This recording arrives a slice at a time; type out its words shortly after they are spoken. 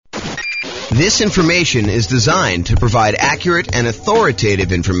This information is designed to provide accurate and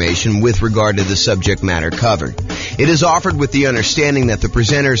authoritative information with regard to the subject matter covered. It is offered with the understanding that the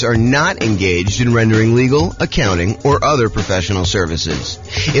presenters are not engaged in rendering legal, accounting, or other professional services.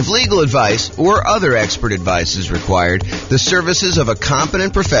 If legal advice or other expert advice is required, the services of a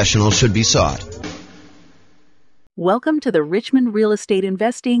competent professional should be sought. Welcome to the Richmond Real Estate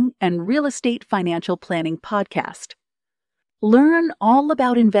Investing and Real Estate Financial Planning Podcast. Learn all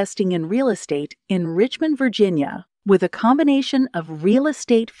about investing in real estate in Richmond, Virginia, with a combination of real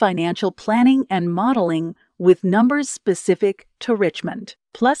estate financial planning and modeling with numbers specific to Richmond,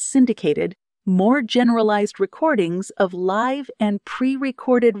 plus syndicated, more generalized recordings of live and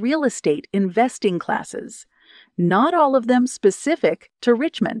pre-recorded real estate investing classes, not all of them specific to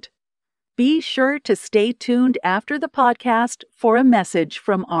Richmond. Be sure to stay tuned after the podcast for a message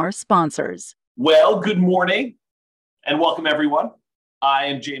from our sponsors. Well, good morning and welcome everyone. I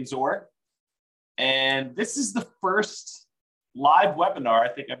am James Orr, and this is the first live webinar I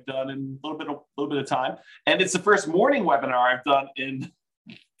think I've done in a little bit of time, and it's the first morning webinar I've done in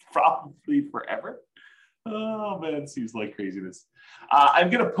probably forever. Oh man, it seems like craziness.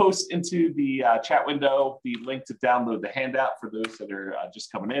 I'm going to post into the chat window the link to download the handout for those that are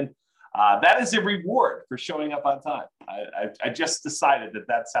just coming in. That is a reward for showing up on time. I just decided that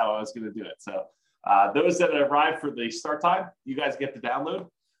that's how I was going to do it. So those that arrive for the start time, you guys get the download.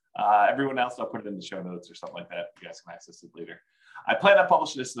 Everyone else, I'll put it in the show notes or something like that. You guys can access it later. I plan on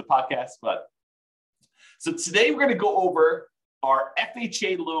publishing this in the podcast, so today we're going to go over our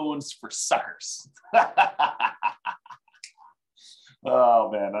FHA loans for suckers.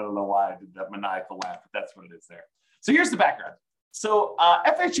 Oh man, I don't know why I did that maniacal laugh, but that's what it is there. So here's the background. So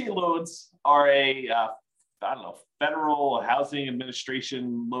FHA loans are a, Federal Housing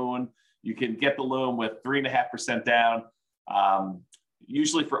Administration loan. You can get the loan with 3.5% down,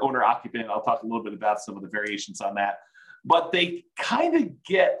 usually for owner occupant. I'll talk a little bit about some of the variations on that, but they kind of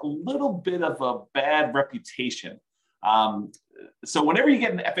get a little bit of a bad reputation. So whenever you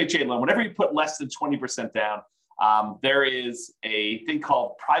get an FHA loan, whenever you put less than 20% down, there is a thing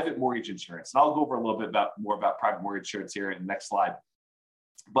called private mortgage insurance. And I'll go over a little bit more about private mortgage insurance here in the next slide.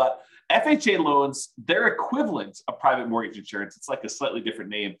 But FHA loans, their equivalent of private mortgage insurance, it's like a slightly different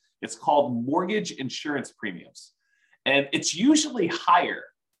name. It's called mortgage insurance premiums. And it's usually higher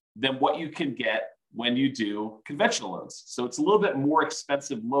than what you can get when you do conventional loans. So it's a little bit more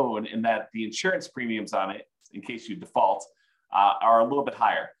expensive loan in that the insurance premiums on it, in case you default, are a little bit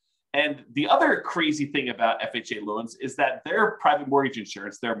higher. And the other crazy thing about FHA loans is that their private mortgage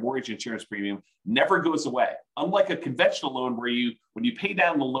insurance, their mortgage insurance premium never goes away. Unlike a conventional loan where when you pay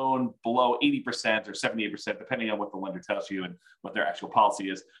down the loan below 80% or 78%, depending on what the lender tells you and what their actual policy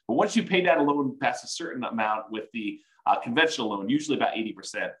is. But once you pay down a loan past a certain amount with the conventional loan, usually about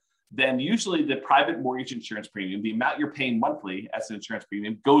 80%, then usually the private mortgage insurance premium, the amount you're paying monthly as an insurance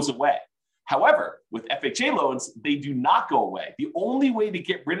premium, goes away. However, with FHA loans, they do not go away. The only way to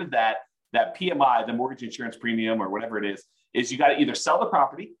get rid of that PMI, the mortgage insurance premium or whatever it is you got to either sell the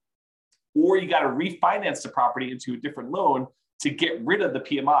property or you got to refinance the property into a different loan to get rid of the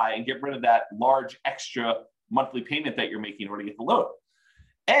PMI and get rid of that large extra monthly payment that you're making in order to get the loan.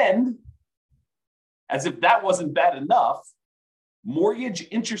 And as if that wasn't bad enough, mortgage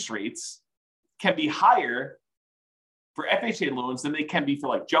interest rates can be higher for FHA loans than they can be for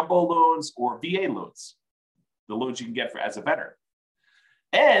like jumbo loans or VA loans, the loans you can get as a veteran.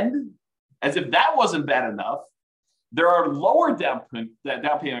 And as if that wasn't bad enough, there are lower down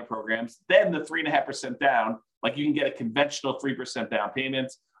payment programs than the 3.5% down. Like you can get a conventional 3% down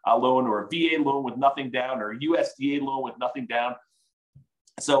payment loan or a VA loan with nothing down or a USDA loan with nothing down.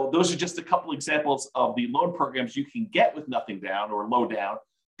 So those are just a couple examples of the loan programs you can get with nothing down or low down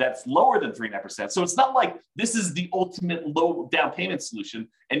that's lower than 3.5%. So it's not like this is the ultimate low down payment solution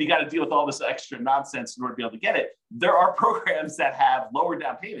and you got to deal with all this extra nonsense in order to be able to get it. There are programs that have lower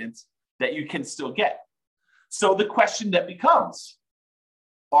down payments that you can still get. So the question that becomes,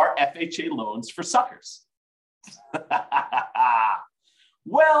 are FHA loans for suckers?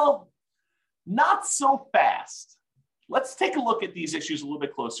 Well, not so fast. Let's take a look at these issues a little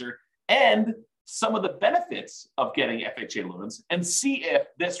bit closer and some of the benefits of getting FHA loans and see if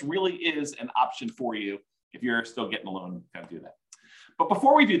this really is an option for you if you're still getting a loan, kind of do that. But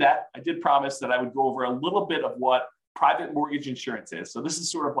before we do that, I did promise that I would go over a little bit of what private mortgage insurance is. So this is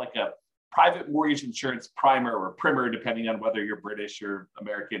sort of like a private mortgage insurance primer or primer, depending on whether you're British or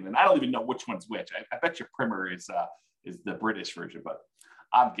American. And I don't even know which one's which. I bet your primer is the British version, but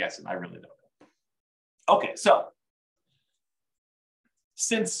I'm guessing. I really don't know. Okay, so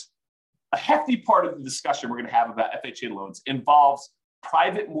since a hefty part of the discussion we're going to have about FHA loans involves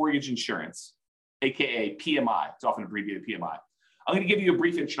private mortgage insurance, AKA PMI. It's often abbreviated PMI. I'm going to give you a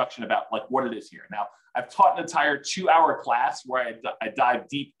brief introduction about like what it is here. Now, I've taught an entire 2-hour class where I dive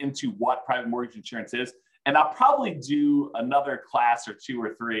deep into what private mortgage insurance is. And I'll probably do another class or 2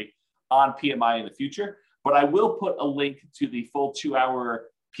 or 3 on PMI in the future, but I will put a link to the full 2-hour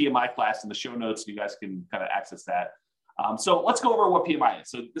PMI class in the show notes so you guys can kind of access that. So let's go over what PMI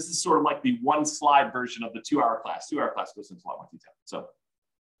is. So this is sort of like the 1-slide version of the 2-hour class. 2-hour class goes into a lot more detail.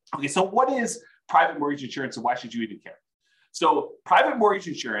 So what is private mortgage insurance and why should you even care? So private mortgage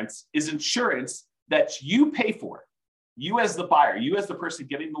insurance is insurance that you pay for, you as the buyer, you as the person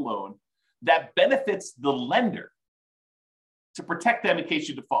getting the loan, that benefits the lender to protect them in case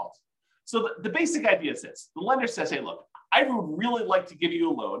you default. So the basic idea is this. The lender says, hey, look, I would really like to give you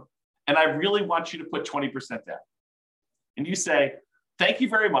a loan, and I really want you to put 20% down. And you say, thank you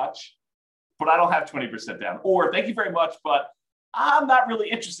very much, but I don't have 20% down. Or thank you very much, but I'm not really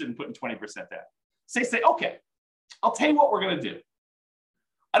interested in putting 20% down. So they say, okay, I'll tell you what we're going to do.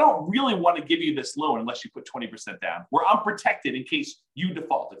 I don't really want to give you this loan unless you put 20% down, where I'm protected in case you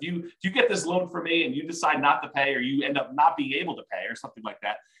default. If you get this loan from me and you decide not to pay, or you end up not being able to pay or something like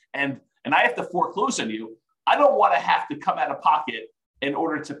that, and I have to foreclose on you, I don't want to have to come out of pocket in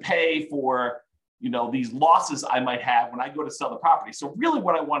order to pay for, these losses I might have when I go to sell the property. So really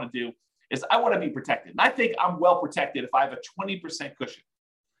what I want to do is I want to be protected. And I think I'm well protected if I have a 20% cushion.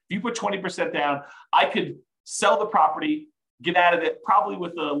 If you put 20% down, I could sell the property, get out of it probably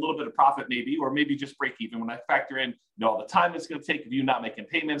with a little bit of profit maybe, or maybe just break even when I factor in all the time it's going to take of you not making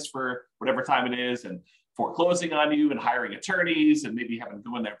payments for whatever time it is, and foreclosing on you and hiring attorneys and maybe having to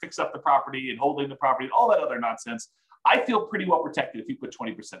go in there and fix up the property and holding the property and all that other nonsense. I feel pretty well protected if you put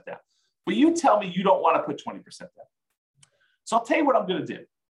 20% down. But you tell me you don't want to put 20% down. So I'll tell you what I'm going to do.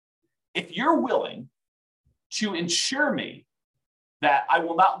 If you're willing to insure me that I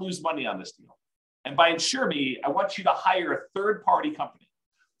will not lose money on this deal, and by insure me, I want you to hire a third-party company,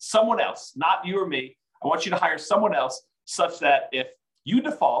 someone else, not you or me. I want you to hire someone else such that if you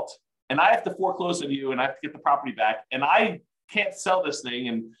default and I have to foreclose on you and I have to get the property back, and I can't sell this thing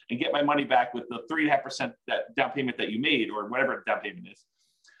and get my money back with the 3.5% that down payment that you made, or whatever the down payment is,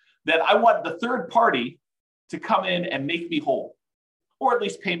 then I want the third party to come in and make me whole, or at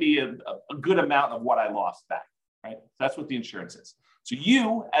least pay me a good amount of what I lost back, right? That's what the insurance is. So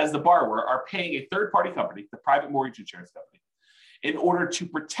you, as the borrower, are paying a third-party company, the private mortgage insurance company, in order to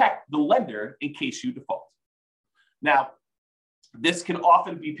protect the lender in case you default. Now, this can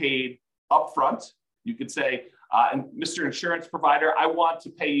often be paid upfront. You could say, and Mr. Insurance Provider, I want to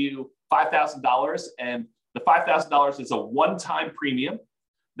pay you $5,000, and the $5,000 is a one-time premium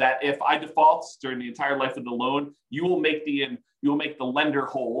that if I default during the entire life of the loan, you will make the lender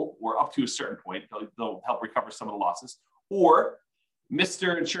whole, or up to a certain point. They'll help recover some of the losses. Or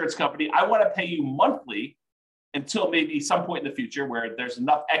Mr. Insurance Company, I want to pay you monthly until maybe some point in the future where there's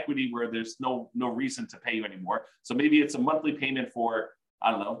enough equity where there's no reason to pay you anymore. So maybe it's a monthly payment for,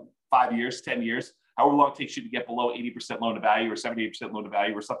 5 years, 10 years, however long it takes you to get below 80% loan to value or 78% loan to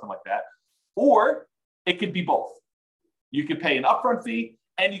value or something like that. Or it could be both. You could pay an upfront fee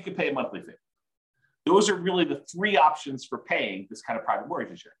and you could pay a monthly fee. Those are really the 3 options for paying this kind of private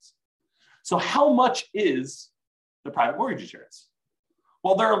mortgage insurance. So how much is the private mortgage insurance?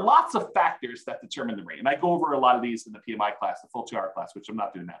 Well, there are lots of factors that determine the rate. And I go over a lot of these in the PMI class, the full 2-hour class, which I'm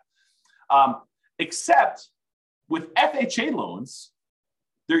not doing now. Except with FHA loans,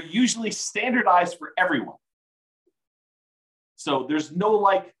 they're usually standardized for everyone. So there's no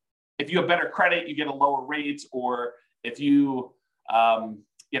if you have better credit, you get a lower rate, or if you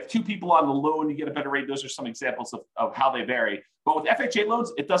have 2 people on the loan, you get a better rate. Those are some examples of how they vary. But with FHA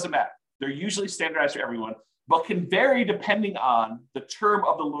loans, it doesn't matter. They're usually standardized for everyone, but can vary depending on the term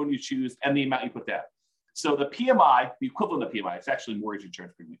of the loan you choose and the amount you put down. So the PMI, the equivalent of PMI, it's actually mortgage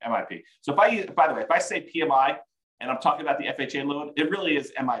insurance premium, MIP. So if I say PMI and I'm talking about the FHA loan, it really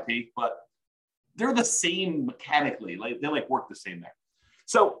is MIP, but they're the same mechanically. They work the same there.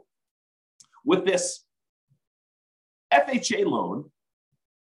 So with this FHA loan,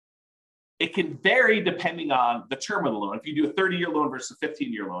 it can vary depending on the term of the loan. If you do a 30-year loan versus a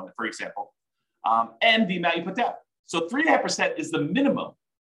 15-year loan, for example, and the amount you put down. So 3.5% is the minimum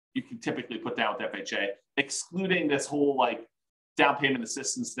you can typically put down with FHA, excluding this whole down payment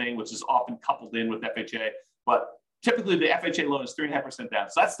assistance thing, which is often coupled in with FHA. But typically the FHA loan is 3.5% down.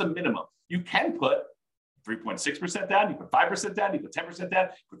 So that's the minimum. You can put 3.6% down, you put 5% down, you put 10% down,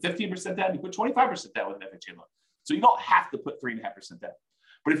 you put 15% down, you put 25% down with an FHA loan. So you don't have to put 3.5% down.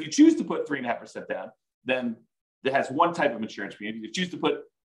 But if you choose to put 3.5% down, then it has one type of insurance premium. If you choose to put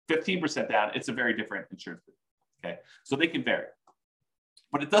 15% down, it's a very different insurance premium. Okay, so they can vary.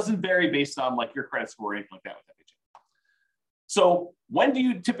 but it doesn't vary based on like your credit score or anything like that with FHA. So when do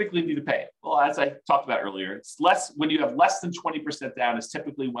you typically need to pay? Well, as I talked about earlier, it's less when you have less than 20% down is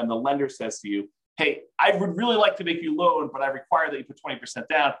typically when the lender says to you, hey, I would really like to make you a loan, but I require that you put 20%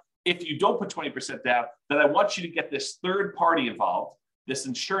 down. If you don't put 20% down, then I want you to get this third party involved, this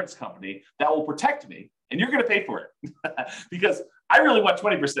insurance company that will protect me, and you're going to pay for it because I really want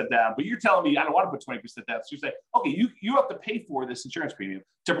 20% down, but you're telling me I don't want to put 20% down. So you say, okay, you have to pay for this insurance premium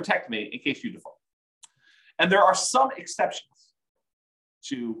to protect me in case you default. And there are some exceptions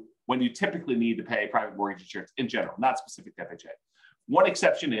to when you typically need to pay private mortgage insurance in general, not specific to FHA. One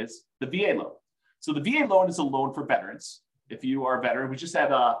exception is the VA loan. So the VA loan is a loan for veterans. If you are a veteran, we just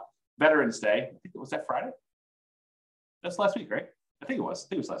had Veterans Day. I think it was that Friday. That's last week, right? I think it was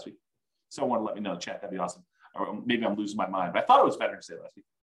last week. Someone want to let me know in the chat. That'd be awesome. Or maybe I'm losing my mind, but I thought it was Veterans Day last week.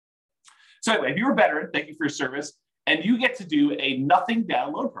 So anyway, if you're a veteran, thank you for your service. And you get to do a nothing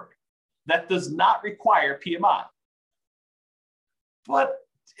down loan program that does not require PMI. But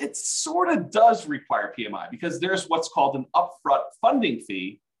it sort of does require PMI because there's what's called an upfront funding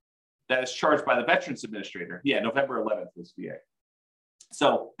fee that is charged by the Veterans Administrator. Yeah, November 11th was VA.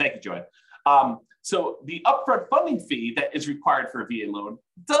 So thank you, Joanne. So the upfront funding fee that is required for a VA loan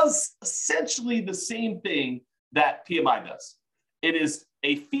does essentially the same thing that PMI does. It is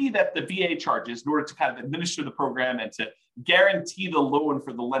a fee that the VA charges in order to kind of administer the program and to guarantee the loan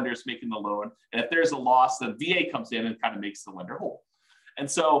for the lenders making the loan. And if there's a loss, the VA comes in and kind of makes the lender whole. And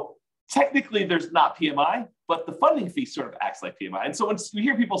so technically there's not PMI, but the funding fee sort of acts like PMI. And so when you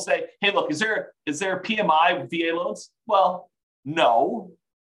hear people say, hey, look, is there PMI with VA loans? Well, no,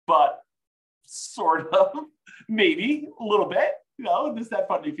 but sort of, maybe a little bit, there's that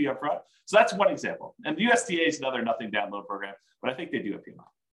funding fee up front. So that's one example. And the USDA is another nothing down loan program, but I think they do have PMI.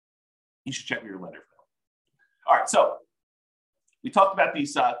 You should check with your lender for that. All right, so we talked about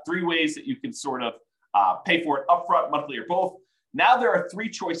these three ways that you can sort of pay for it upfront, monthly, or both. Now there are three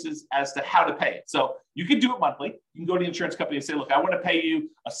choices as to how to pay it. So you can do it monthly. You can go to the insurance company and say, look, I want to pay you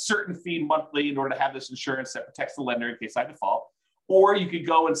a certain fee monthly in order to have this insurance that protects the lender in case I default. Or you could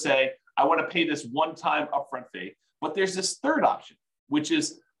go and say, I want to pay this one-time upfront fee. But there's this third option, which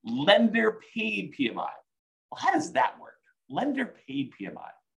is lender paid PMI. Well, how does that work? Lender paid PMI.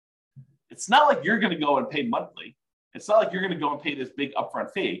 It's not like you're going to go and pay monthly. It's not like you're going to go and pay this big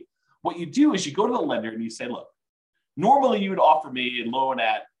upfront fee. What you do is you go to the lender and you say, look, normally you would offer me a loan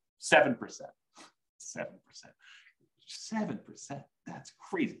at 7%. 7%. That's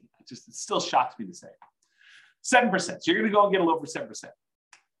crazy. It still shocks me to say. 7%. So you're going to go and get a loan for 7%.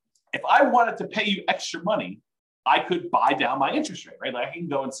 If I wanted to pay you extra money, I could buy down my interest rate, right? Like I can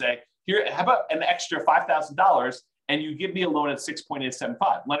go and say, here, how about an extra $5,000 and you give me a loan at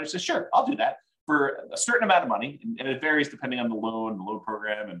 6.875? Lender says, sure, I'll do that for a certain amount of money. And it varies depending on the loan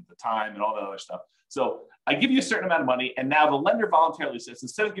program and the time and all that other stuff. So I give you a certain amount of money. And now the lender voluntarily says,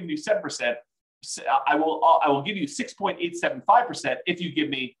 instead of giving you 7%, I will give you 6.875% if you give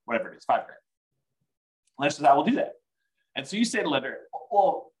me whatever it is, $5,000. Lender says, I will do that. And so you say to the lender,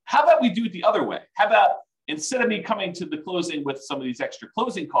 well, how about we do it the other way? How about instead of me coming to the closing with some of these extra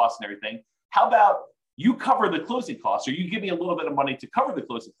closing costs and everything, how about you cover the closing costs or you give me a little bit of money to cover the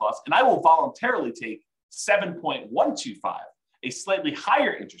closing costs and I will voluntarily take 7.125, a slightly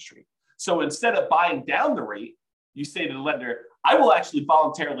higher interest rate. So instead of buying down the rate, you say to the lender, I will actually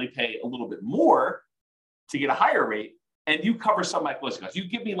voluntarily pay a little bit more to get a higher rate and you cover some of my closing costs. You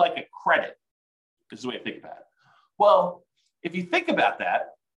give me like a credit, is the way to think about it. Well, if you think about that,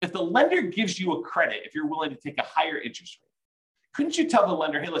 if the lender gives you a credit, if you're willing to take a higher interest rate, couldn't you tell the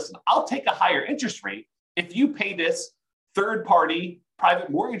lender, hey, listen, I'll take a higher interest rate if you pay this third-party private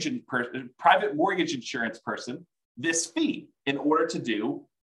mortgage insurance person this fee in order to do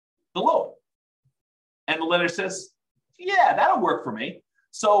the loan? And the lender says, yeah, that'll work for me.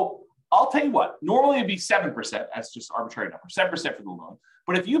 So I'll tell you what, normally it'd be 7%, that's just arbitrary number, 7% for the loan.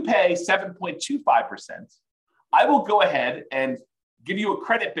 But if you pay 7.25%, I will go ahead and give you a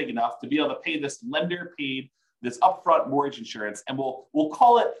credit big enough to be able to pay this lender paid, this upfront mortgage insurance, and we'll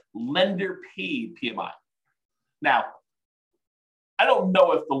call it lender paid PMI. Now, I don't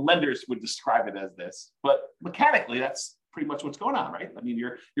know if the lenders would describe it as this, but mechanically, that's pretty much what's going on, right? I mean,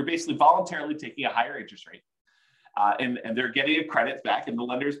 you're basically voluntarily taking a higher interest rate, and they're getting a credit back, and the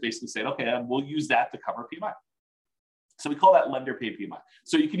lenders basically saying, okay, we'll use that to cover PMI. So we call that lender paid PMI.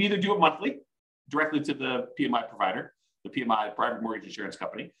 So you can either do it monthly directly to the PMI provider, the PMI private mortgage insurance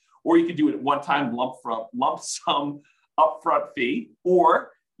company, or you could do it one-time lump sum upfront fee,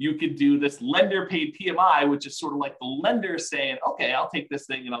 or you could do this lender paid PMI, which is sort of like the lender saying, okay, I'll take this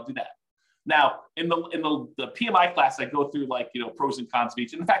thing and I'll do that. Now, in the PMI class, I go through pros and cons of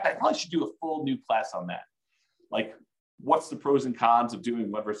each. And in fact, I probably should do a full new class on that. Like, what's the pros and cons of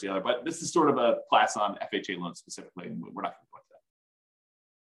doing one versus the other? But this is sort of a class on FHA loans specifically, and we're not going to go into that.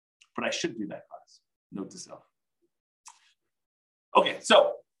 But I should do that class. Note to self. Okay,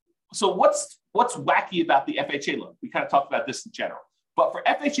 so what's wacky about the FHA loan? We kind of talked about this in general. But for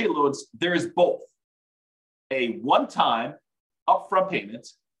FHA loans, there is both a one-time upfront payment,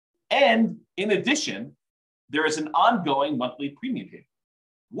 and in addition, there is an ongoing monthly premium payment.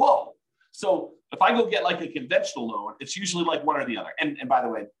 Whoa. So if I go get like a conventional loan, it's usually like one or the other. And by the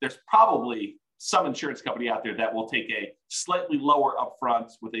way, there's probably some insurance company out there that will take a slightly lower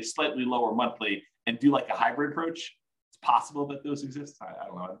upfront with a slightly lower monthly and do like a hybrid approach. It's possible that those exist. I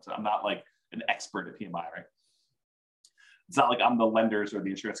don't know. I'm not like an expert at PMI, right? It's not like I'm the lenders or the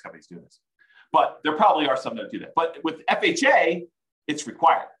insurance companies doing this. But there probably are some that do that. But with FHA, it's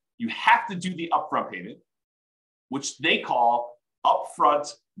required. You have to do the upfront payment, which they call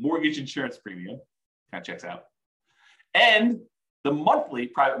upfront mortgage insurance premium. Kind of checks out. And the monthly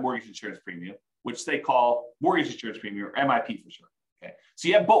private mortgage insurance premium, which they call mortgage insurance premium, or MIP for short. Okay. So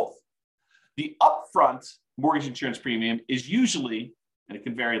you have both. The upfront mortgage insurance premium is usually, and it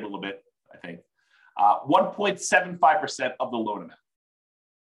can vary a little bit, I think, 1.75% of the loan amount.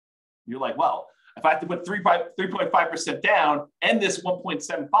 You're like, well, if I have to put 3.5% down and this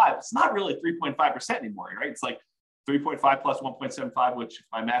 1.75, it's not really 3.5% anymore, right? It's like 3.5 plus 1.75, which if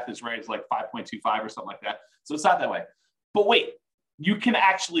my math is right, is like 5.25 or something like that. So it's not that way. But wait, you can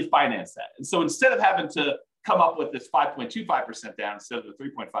actually finance that. And so instead of having to come up with this 5.25% down instead of the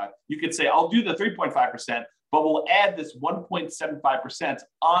 3.5, you could say, I'll do the 3.5%, but we'll add this 1.75%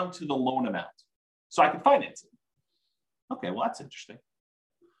 onto the loan amount so I can finance it. Okay, well, that's interesting.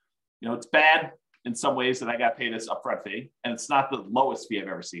 You know, it's bad in some ways that I got paid this upfront fee, and it's not the lowest fee I've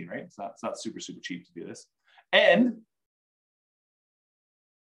ever seen, right? It's not super, super cheap to do this. And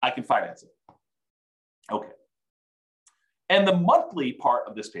I can finance it. Okay. And the monthly part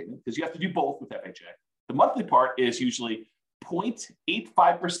of this payment, because you have to do both with FHA, the monthly part is usually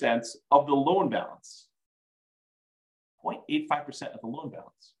 0.85% of the loan balance. 0.85% of the loan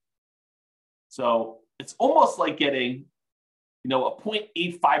balance. So it's almost like getting, a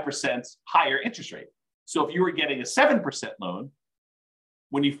 0.85% higher interest rate. So if you were getting a 7% loan,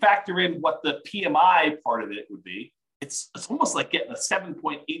 when you factor in what the PMI part of it would be, it's almost like getting a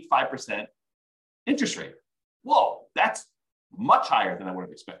 7.85% interest rate. Whoa, that's much higher than I would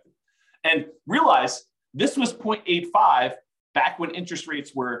have expected. And realize this was 0.85 back when interest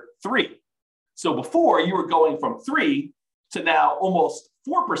rates were 3. So before you were going from 3 to now almost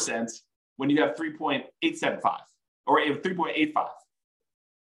 4% when you have 3.875 or 3.85,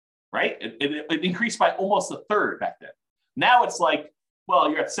 right? It increased by almost a third back then. Now it's like, well,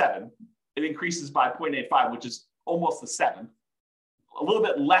 you're at 7. It increases by 0.85, which is almost a 7. A little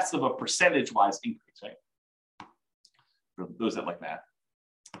bit less of a percentage-wise increase, right? For those that like math.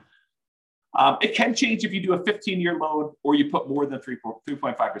 It can change if you do a 15-year loan or you put more than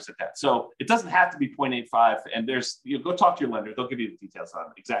 3.5% down. So it doesn't have to be 0.85. And go talk to your lender. They'll give you the details on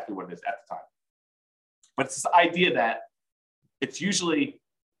exactly what it is at the time. But it's this idea that it's usually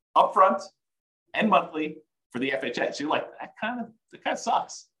upfront and monthly for the FHA. So you're like, that kind of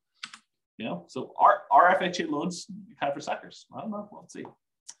sucks. So our FHA loans kind of for suckers. I don't know. We'll see.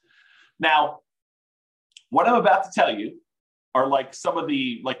 Now, what I'm about to tell you are like some of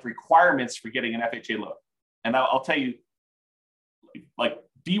the requirements for getting an FHA loan. And I'll tell you,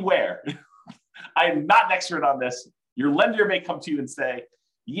 beware. I'm not an expert on this. Your lender may come to you and say,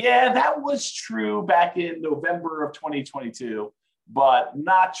 yeah, that was true back in November of 2022, but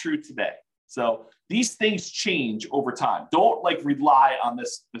not true today. So these things change over time. Don't rely on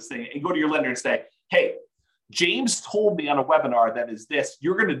this thing and go to your lender and say, hey, James told me on a webinar that is this.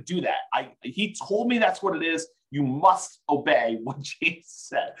 You're going to do that. He told me that's what it is. You must obey what James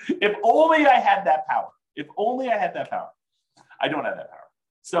said. If only I had that power. If only I had that power. I don't have that power.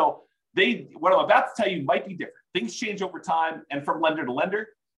 So what I'm about to tell you might be different. Things change over time and from lender to lender.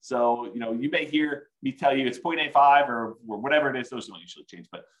 So, you may hear me tell you it's 0.85 or whatever it is. Those don't usually change,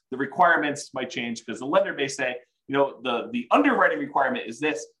 but the requirements might change because the lender may say, the underwriting requirement is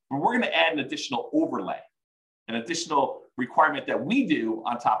this, but we're going to add an additional overlay, an additional requirement that we do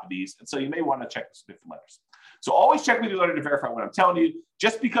on top of these. And so you may want to check this with different lenders. So always check with your lender to verify what I'm telling you.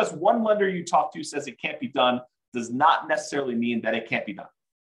 Just because one lender you talk to says it can't be done does not necessarily mean that it can't be done.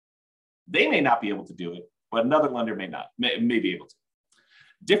 They may not be able to do it, but another lender may be able to.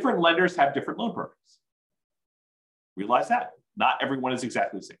 Different lenders have different loan programs. Realize that. Not everyone is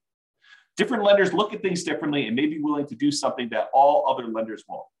exactly the same. Different lenders look at things differently and may be willing to do something that all other lenders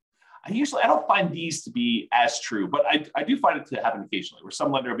won't. I don't find these to be as true, but I do find it to happen occasionally where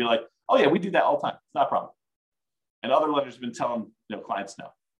some lender will be like, oh yeah, we do that all the time. It's not a problem. And other lenders have been telling clients no.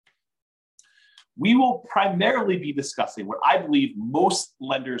 We will primarily be discussing what I believe most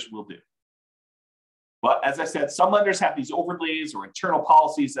lenders will do. But as I said, some lenders have these overlays or internal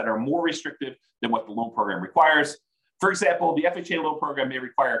policies that are more restrictive than what the loan program requires. For example, the FHA loan program may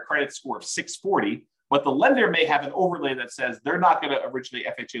require a credit score of 640, but the lender may have an overlay that says they're not going to originate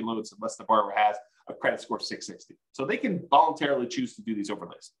FHA loans unless the borrower has a credit score of 660. So they can voluntarily choose to do these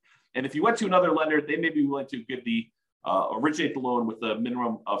overlays. And if you went to another lender, they may be willing to give originate the loan with a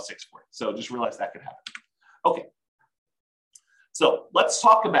minimum of 640. So just realize that could happen. Okay. So let's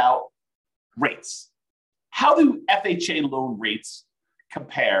talk about rates. How do FHA loan rates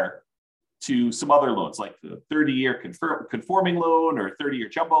compare to some other loans, like the 30-year conforming loan or 30-year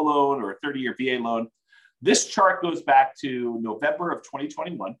jumbo loan or 30-year VA loan? This chart goes back to November of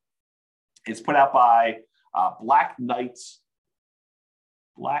 2021. It's put out by Black Knight.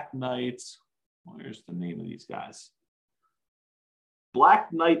 Where's the name of these guys?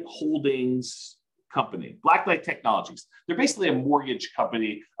 Black Knight Holdings Company, Black Knight Technologies. They're basically a mortgage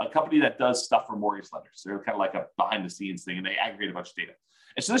company, a company that does stuff for mortgage lenders. They're kind of like a behind the scenes thing, and they aggregate a bunch of data.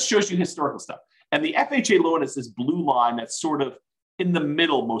 And so this shows you historical stuff. And the FHA loan is this blue line that's sort of in the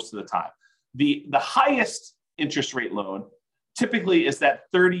middle most of the time. The highest interest rate loan typically is that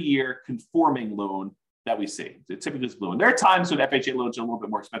 30-year conforming loan that we see. It typically is blue. And there are times when FHA loans are a little bit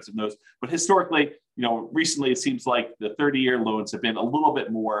more expensive than those, but historically, recently it seems like the 30-year loans have been a little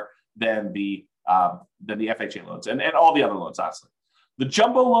bit more than the FHA loans and all the other loans, honestly. The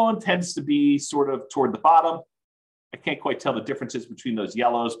jumbo loan tends to be sort of toward the bottom. I can't quite tell the differences between those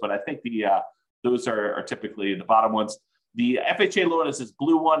yellows, but I think those are typically the bottom ones. The FHA loan is this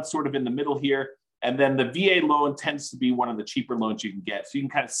blue one, sort of in the middle here. And then the VA loan tends to be one of the cheaper loans you can get. So you can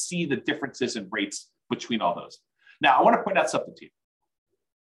kind of see the differences in rates between all those. Now, I want to point out something to you.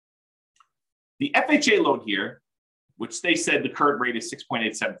 The FHA loan here, which they said the current rate is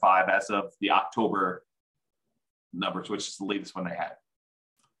 6.875 as of the October numbers, which is the latest one they had.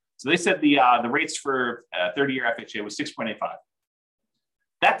 So they said the rates for 30-year FHA was 6.85.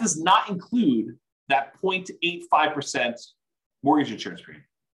 That does not include that 0.85% mortgage insurance premium.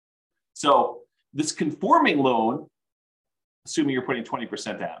 So this conforming loan, assuming you're putting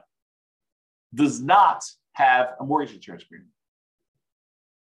 20% down, does not have a mortgage insurance premium.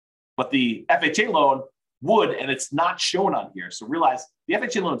 But the FHA loan would, and it's not shown on here. So realize the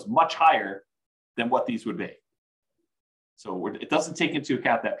FHA loan is much higher than what these would be. So it doesn't take into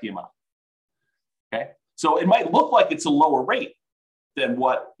account that PMI. Okay. So it might look like it's a lower rate than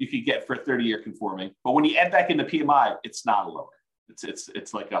what you could get for a 30-year conforming, but when you add back in the PMI, it's not a lower.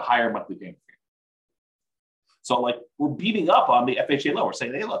 It's like a higher monthly payment. So like we're beating up on the FHA loan. We're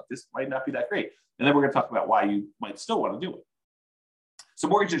saying, hey, look, this might not be that great. And then we're going to talk about why you might still want to do it. So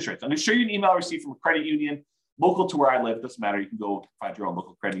mortgage insurance. I'm going to show you an email I received from a credit union local to where I live. It doesn't matter. You can go find your own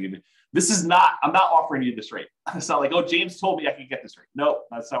local credit union. I'm not offering you this rate. It's not like, oh, James told me I could get this rate. No,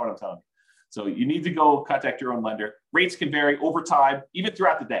 that's not what I'm telling you. So you need to go contact your own lender. Rates can vary over time, even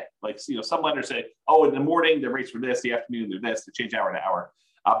throughout the day. Like, some lenders say, oh, in the morning, the rates were this, the afternoon, they're this, they change hour to hour.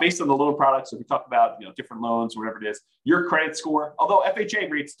 Based on the loan products, so if we talk about different loans or whatever it is, your credit score, although FHA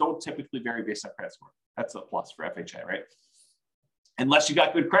rates don't typically vary based on credit score. That's a plus for FHA, right? Unless you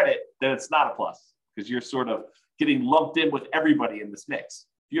got good credit, then it's not a plus because you're sort of getting lumped in with everybody in this mix.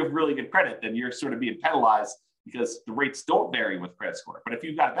 If you have really good credit, then you're sort of being penalized because the rates don't vary with credit score. But if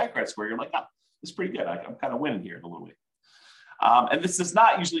you've got a bad credit score, you're like, oh, this is pretty good. I'm kind of winning here in a little way. And this does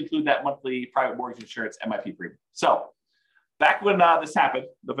not usually include that monthly private mortgage insurance MIP premium. So back when this happened,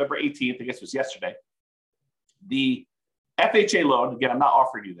 November 18th, I guess it was yesterday, the FHA loan, again, I'm not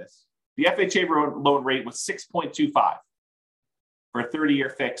offering you this. The FHA loan rate was 6.25 for a 30-year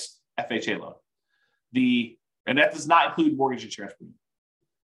fixed FHA loan. And that does not include mortgage insurance premium.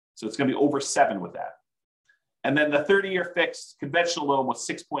 So it's going to be over 7 with that. And then the 30-year fixed conventional loan was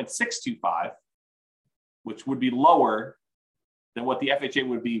 6.625, which would be lower than what the FHA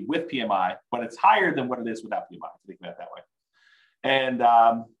would be with PMI, but it's higher than what it is without PMI, think about it that way. And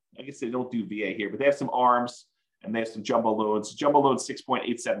I guess they don't do VA here, but they have some ARMs and they have some jumbo loans. Jumbo loan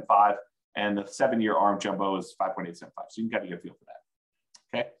 6.875, and the 7-year ARM jumbo is 5.875. So you can kind of get a feel for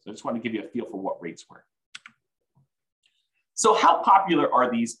that. Okay, so I just want to give you a feel for what rates were. So how popular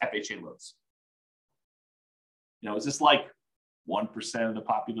are these FHA loans? Is this like 1% of the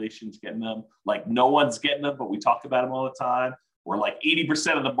population's getting them? Like no one's getting them, but we talk about them all the time? Or like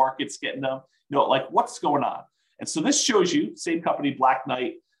 80% of the market's getting them? Like what's going on? And so this shows you, same company, Black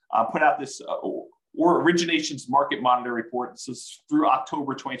Knight, put out this or Originations Market Monitor report. This is through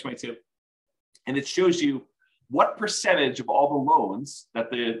October 2022. And it shows you what percentage of all the loans that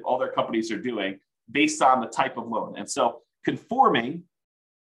all their companies are doing based on the type of loan. And so conforming,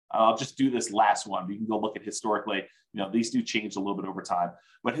 I'll just do this last one. You can go look at historically. These do change a little bit over time.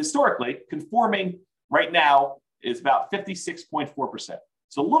 But historically, conforming right now is about 56.4%.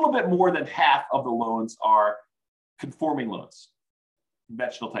 So a little bit more than half of the loans are conforming loans,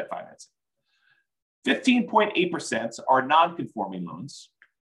 conventional type financing. 15.8% are non-conforming loans.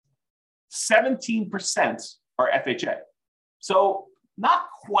 17% are FHA. So not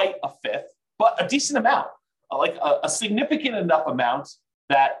quite a fifth, but a decent amount, like a significant enough amount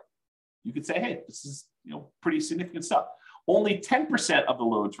that you could say, hey, this is pretty significant stuff. Only 10% of the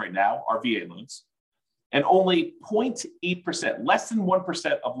loans right now are VA loans, and only 0.8%, less than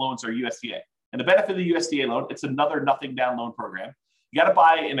 1% of loans are USDA. And the benefit of the USDA loan, it's another nothing down loan program. You got to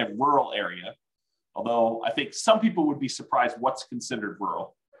buy in a rural area, although I think some people would be surprised what's considered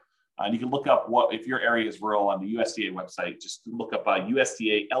rural. And you can look up if your area is rural on the USDA website. Just look up a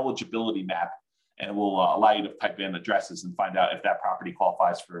USDA eligibility map, and it will allow you to type in addresses and find out if that property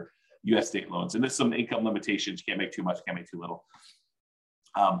qualifies for USDA loans. And there's some income limitations. You can't make too much, can't make too little.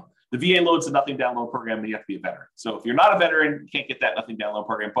 The VA loan's a nothing down loan program, and you have to be a veteran. So if you're not a veteran, you can't get that nothing down loan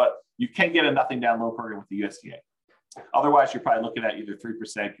program, but you can get a nothing down loan program with the USDA. Otherwise, you're probably looking at either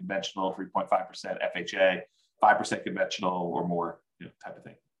 3% conventional, 3.5% FHA, 5% conventional or more type of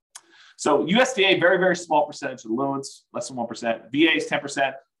thing. So USDA, very, very small percentage of the loans, less than 1%. VA is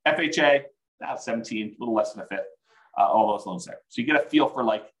 10%. FHA, about 17, a little less than a fifth, all those loans there. So you get a feel for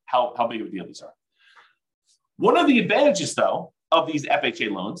how big of a deal these are. One of the advantages, though, of these FHA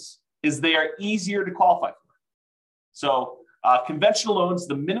loans is they are easier to qualify for. So conventional loans,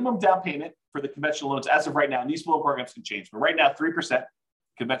 the minimum down payment for the conventional loans as of right now, and these loan programs can change, but right now, 3%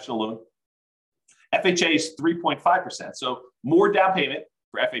 conventional loan. FHA is 3.5%. So more down payment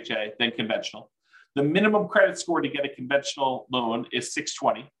for FHA than conventional. The minimum credit score to get a conventional loan is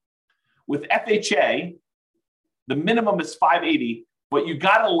 620. With FHA, the minimum is 580, but you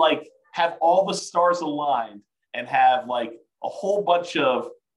got to have all the stars aligned and have a whole bunch of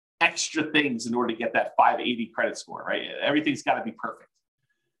extra things in order to get that 580 credit score, right? Everything's got to be perfect.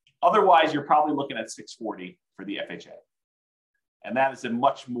 Otherwise, you're probably looking at 640 for the FHA. And that is a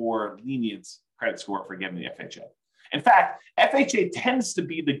much more lenient credit score for getting the FHA. In fact, FHA tends to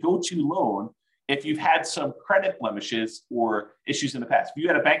be the go-to loan if you've had some credit blemishes or issues in the past. If you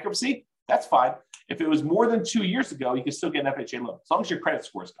had a bankruptcy, that's fine. If it was more than 2 years ago, you can still get an FHA loan, as long as your credit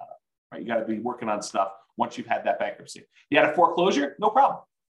score is gone up, right? You got to be working on stuff once you've had that bankruptcy. You had a foreclosure, no problem.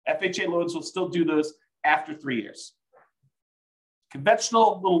 FHA loans will still do those after 3 years.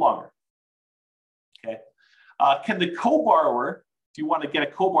 Conventional, a little longer. Okay. Can the co-borrower, if you want to get a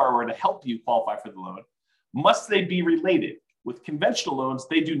co-borrower to help you qualify for the loan, must they be related? With conventional loans,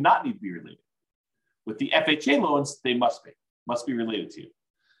 they do not need to be related. With the FHA loans, they must be related to you.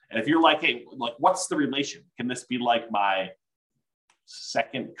 And if you're hey, what's the relation? Can this be my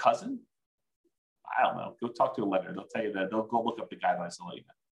second cousin? I don't know. Go talk to a lender. They'll tell you that. They'll go look up the guidelines and let you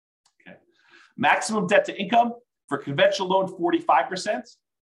know. Okay. Maximum debt to income for conventional loan, 45%.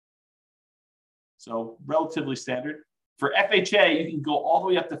 So relatively standard. For FHA, you can go all the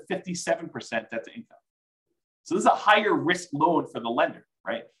way up to 57% debt to income. So this is a higher risk loan for the lender,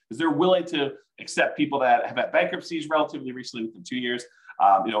 right? Because they're willing to accept people that have had bankruptcies relatively recently, within 2 years,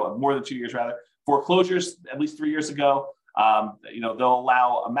 more than 2 years rather. Foreclosures, at least 3 years ago. They'll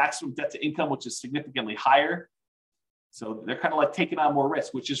allow a maximum debt to income, which is significantly higher. So they're kind of taking on more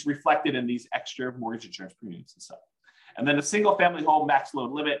risk, which is reflected in these extra mortgage insurance premiums and stuff. And then a single family home max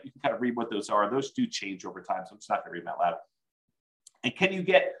loan limit, you can kind of read what those are. Those do change over time, so I'm just not going to read them out loud. And can you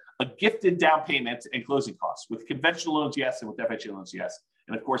get a gifted down payment and closing costs? With conventional loans, yes, and with FHA loans, yes.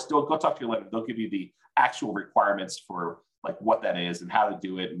 And of course, go talk to your lender. They'll give you the actual requirements for what that is and how to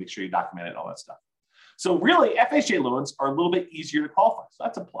do it, and make sure you document it and all that stuff. So really, FHA loans are a little bit easier to qualify. So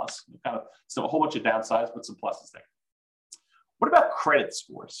that's a plus. So a whole bunch of downsides, but some pluses there. What about credit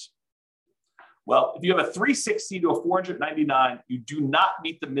scores? Well, if you have a 360 to a 499, you do not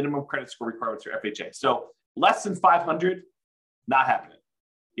meet the minimum credit score requirements for FHA. So less than 500, not happening.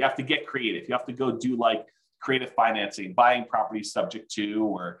 You have to get creative. You have to go do creative financing, buying properties subject to,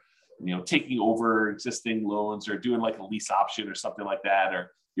 or taking over existing loans, or doing a lease option or something like that,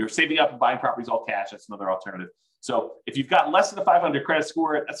 or you're saving up and buying properties all cash. That's another alternative. So if you've got less than a 500 credit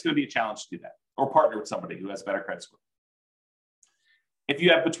score, that's going to be a challenge to do that, or partner with somebody who has a better credit score. If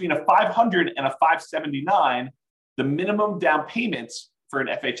you have between a 500 and a 579, the minimum down payments for an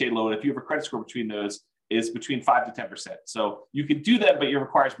FHA loan, if you have a credit score between those, is between 5 to 10%. So you can do that, but it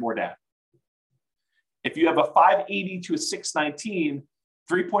requires more down. If you have a 580 to a 619,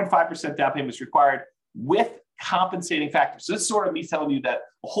 3.5% down payment is required with compensating factors. So this is sort of me telling you that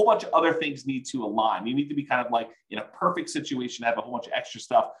a whole bunch of other things need to align. You need to be kind of like in a perfect situation, have a whole bunch of extra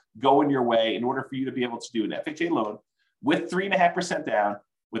stuff going your way in order for you to be able to do an FHA loan with 3.5% down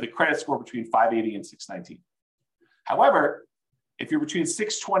with a credit score between 580 and 619. However, if you're between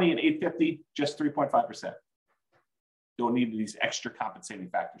 620 and 850, just 3.5%. Don't need these extra compensating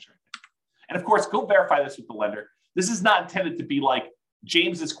factors right there. And of course, go verify this with the lender. This is not intended to be like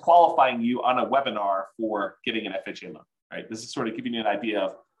James is qualifying you on a webinar for getting an FHA loan, right? This is sort of giving you an idea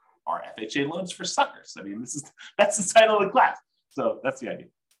of, are FHA loans for suckers? I mean, that's the title of the class. So that's the idea.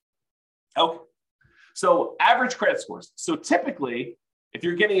 Okay. So average credit scores. So typically, if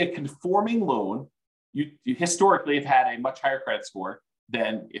you're getting a conforming loan, you historically have had a much higher credit score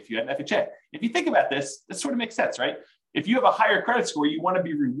than if you had an FHA. If you think about this, this sort of makes sense, right? If you have a higher credit score, you want to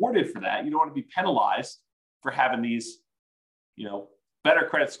be rewarded for that. You don't want to be penalized for having these, better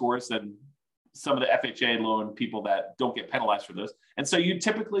credit scores than some of the FHA loan people that don't get penalized for those. And so you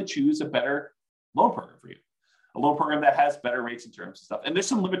typically choose a better loan program for you, a loan program that has better rates and terms and stuff. And there's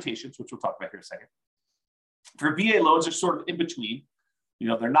some limitations, which we'll talk about here in a second. For VA loans, they're sort of in between.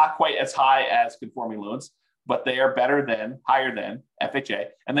 They're not quite as high as conforming loans, but they are higher than FHA.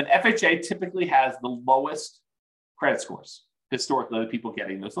 And then FHA typically has the lowest credit scores, historically, the people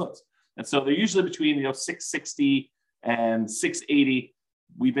getting those loans. And so they're usually between 660 and 680.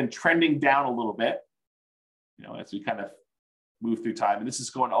 We've been trending down a little bit, as we kind of move through time. And this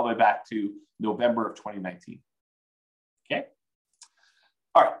is going all the way back to November of 2019. Okay.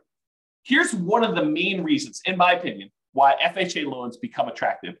 All right. Here's one of the main reasons, in my opinion, why FHA loans become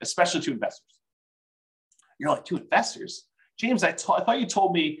attractive, especially to investors. You're like, to investors? James, I thought you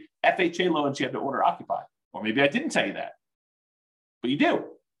told me FHA loans you had to owner occupy. Or maybe I didn't tell you that, but you do.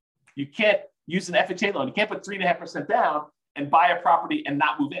 You can't use an FHA loan. You can't put 3.5% down and buy a property and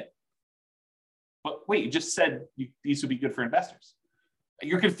not move in. But wait, you just said these would be good for investors.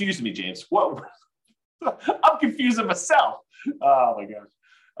 You're confusing me, James. What? I'm confusing myself. Oh my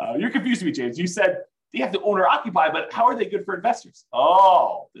gosh. You're confusing me, James. You said they have to owner occupy, but how are they good for investors?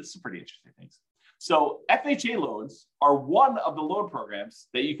 Oh, this is pretty interesting things. So FHA loans are one of the loan programs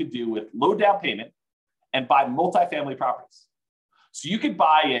that you could do with low down payment and buy multifamily properties. So you could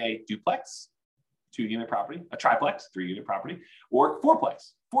buy a duplex, 2-unit property, a triplex, 3-unit property, or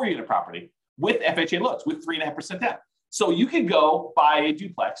fourplex, 4-unit property with FHA loans with 3.5% down. So you can go buy a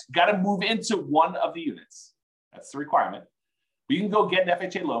duplex, got to move into one of the units. That's the requirement. But you can go get an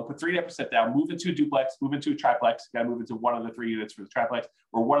FHA loan, put 3.5% down, move into a duplex, move into a triplex, got to move into one of the 3 units for the triplex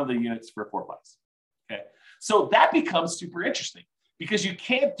or one of the units for a fourplex. Okay. So that becomes super interesting because you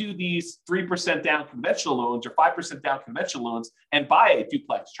can't do these 3% down conventional loans or 5% down conventional loans and buy a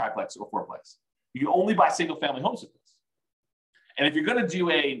duplex, triplex, or fourplex. You can only buy single family homes with this. And if you're going to do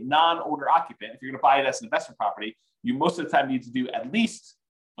a non-owner occupant, if you're going to buy it as an investment property, you most of the time need to do at least,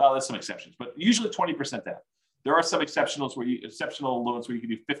 well, there's some exceptions, but usually 20% down. There are some exceptional loans where you can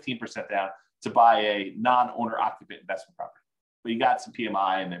do 15% down to buy a non-owner occupant investment property. But you got some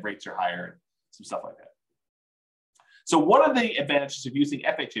PMI and the rates are higher and some stuff like that. So one of the advantages of using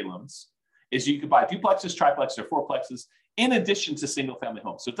FHA loans is you could buy duplexes, triplexes, or fourplexes in addition to single family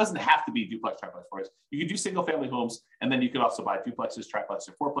homes. So it doesn't have to be duplex, triplex, fourplex. You can do single family homes, and then you can also buy duplexes, triplexes,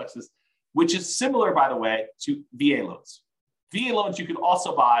 or fourplexes, which is similar, by the way, to VA loans. VA loans, you can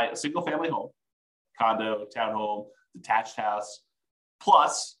also buy a single family home, condo, townhome, detached house.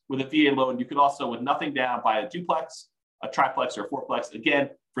 Plus, with a VA loan, you could also, with nothing down, buy a duplex, a triplex, or a fourplex.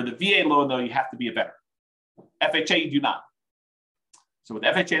 Again, for the VA loan, though, you have to be a veteran. FHA, you do not. So with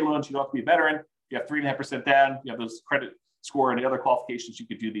FHA loans, you don't have to be a veteran. You have 3.5% down. You have those credit score and the other qualifications. You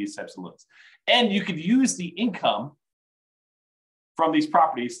could do these types of loans. And you could use the income from these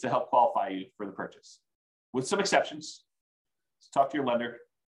properties to help qualify you for the purchase. With some exceptions. So talk to your lender.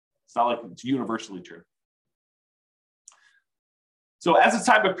 It's not like it's universally true. So as of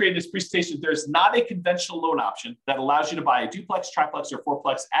the time of creating this presentation, there's not a conventional loan option that allows you to buy a duplex, triplex, or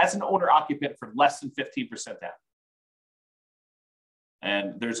fourplex as an owner occupant for less than 15% down.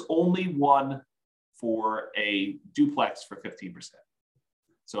 And there's only one for a duplex for 15%.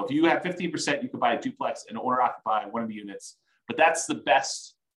 So if you have 15%, you could buy a duplex and owner occupy one of the units, but that's the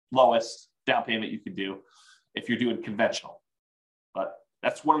best, lowest down payment you can do if you're doing conventional. But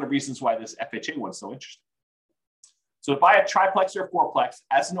that's one of the reasons why this FHA one's so interesting. So to buy a triplex or a fourplex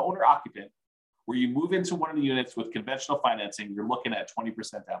as an owner occupant, where you move into one of the units with conventional financing, you're looking at 20%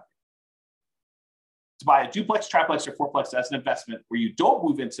 down payment. To buy a duplex, triplex, or fourplex as an investment where you don't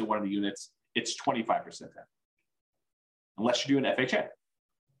move into one of the units, it's 25% down, unless you're doing FHA.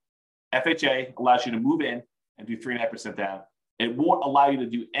 FHA allows you to move in and do 3.5% down. It won't allow you to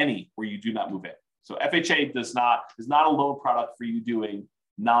do any where you do not move in. So FHA is not a loan product for you doing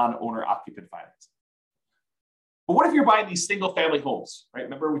non-owner occupant financing. But what if you're buying these single family homes, right?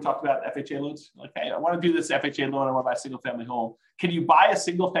 Remember we talked about FHA loans? Like, hey, I want to do this FHA loan. I want to buy a single family home. Can you buy a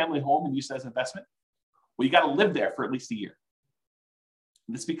single family home and use it as an investment? Well, you got to live there for at least a year.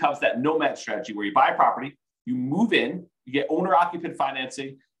 And this becomes that nomad strategy where you buy a property, you move in, you get owner occupant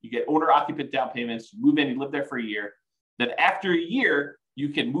financing, you get owner occupant down payments, you move in, you live there for a year. Then after a year, you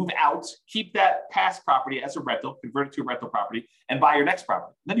can move out, keep that past property as a rental, convert it to a rental property, and buy your next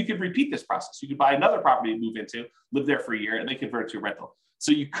property. Then you can repeat this process. You could buy another property to move into, live there for a year, and then convert it to a rental.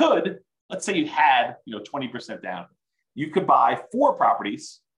 So you could, let's say you had 20% down. You could buy 4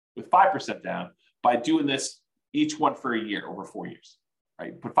 properties with 5% down by doing this each one for a year over 4 years.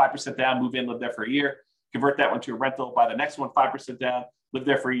 Right? Put 5% down, move in, live there for a year, convert that one to a rental, buy the next one 5% down, live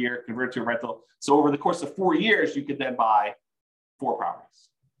there for a year, convert it to a rental. So over the course of 4 years, you could then buy 4 properties.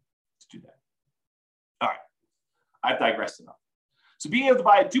 Let's do that. All right. I've digressed enough. So being able to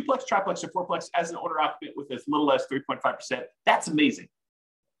buy a duplex, triplex, or fourplex as an owner occupant with as little as 3.5%, that's amazing.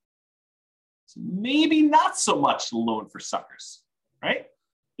 So maybe not so much loan for suckers, right?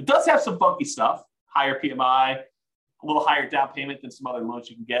 It does have some funky stuff, higher PMI, a little higher down payment than some other loans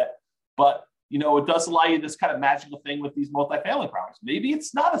you can get. But, it does allow you this kind of magical thing with these multifamily properties. Maybe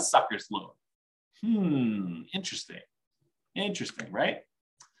it's not a sucker's loan. Interesting, right?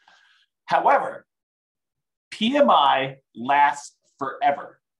 However, PMI lasts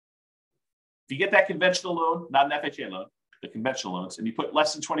forever. If you get that conventional loan, not an FHA loan, the conventional loans, and you put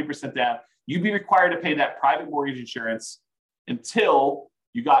less than 20% down, you'd be required to pay that private mortgage insurance until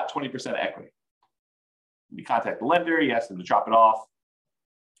you got 20% equity. You contact the lender, you ask them to drop it off.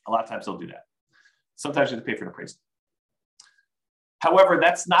 A lot of times they'll do that. Sometimes you have to pay for an appraisal. However,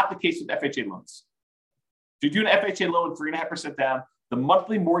 that's not the case with FHA loans. If you do an FHA loan 3.5% down, the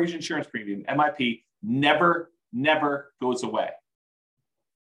monthly mortgage insurance premium, MIP, never goes away.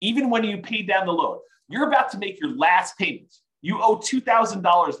 Even when you pay down the loan, you're about to make your last payment. You owe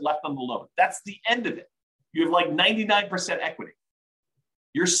 $2,000 left on the loan. That's the end of it. You have like 99% equity.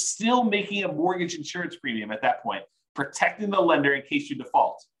 You're still making a mortgage insurance premium at that point, protecting the lender in case you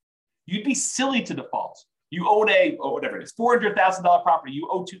default. You'd be silly to default. You own whatever it is, $400,000 property. You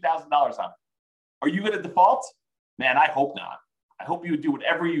owe $2,000 on it. Are you going to default? Man, I hope not. I hope you would do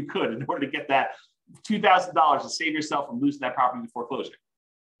whatever you could in order to get that $2,000 to save yourself from losing that property to foreclosure.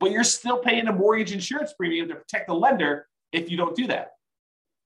 But you're still paying a mortgage insurance premium to protect the lender if you don't do that.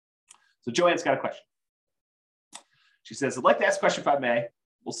 So Joanne's got a question. She says, I'd like to ask a question if I may.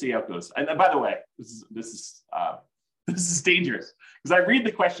 We'll see how it goes. And by the way, this is dangerous because I read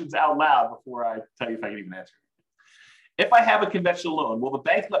the questions out loud before I tell you if I can even answer it. If I have a conventional loan, will the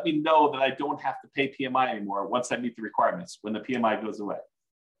bank let me know that I don't have to pay PMI anymore once I meet the requirements when the PMI goes away?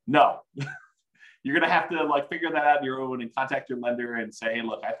 No. You're going to have to figure that out on your own and contact your lender and say, hey,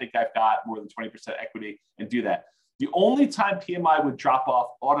 look, I think I've got more than 20% equity and do that. The only time PMI would drop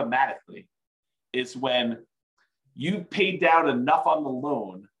off automatically is when you paid down enough on the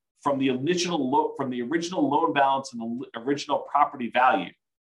loan from the original loan balance and the original property value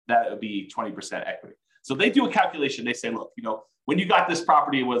that it would be 20% equity. So they do a calculation. They say, look, when you got this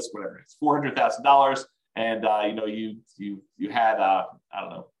property, it was whatever it's $400,000, and you had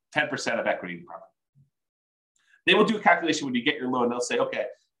 10% of equity in the property. They will do a calculation when you get your loan. They'll say, okay,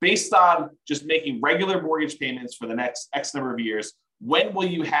 based on just making regular mortgage payments for the next X number of years, when will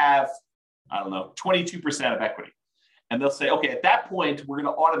you have 22% of equity? And they'll say, okay, at that point, we're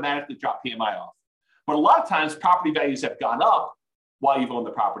going to automatically drop PMI off. But a lot of times, property values have gone up while you've owned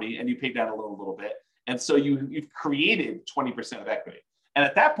the property and you paid down a little bit. And so you've created 20% of equity. And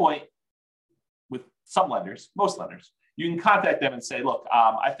at that point, with some lenders, most lenders, you can contact them and say, look,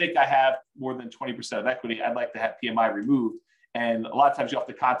 I think I have more than 20% of equity. I'd like to have PMI removed. And a lot of times you have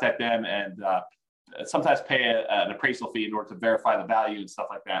to contact them and sometimes pay an appraisal fee in order to verify the value and stuff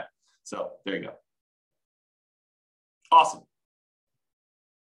like that. So there you go. Awesome.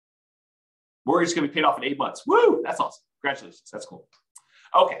 Mortgage is going to be paid off in 8 months. Woo! That's awesome. Congratulations. That's cool.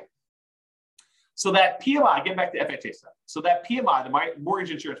 Okay. So that PMI, getting back to FHA stuff. So that PMI, the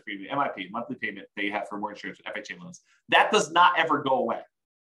mortgage insurance premium, MIP, monthly payment that you have for mortgage insurance with FHA loans, that does not ever go away,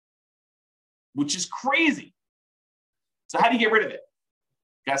 which is crazy. So how do you get rid of it?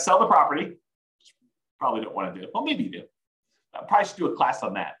 You got to sell the property. Probably don't want to do it. Well, maybe you do. I probably should do a class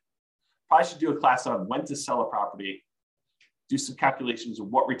on that. Probably should do a class on when to sell a property. Do some calculations of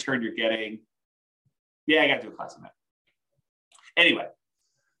what return you're getting. Yeah, I got to do a class on that. Anyway,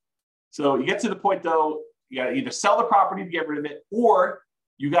 so you get to the point though, you got to either sell the property to get rid of it, or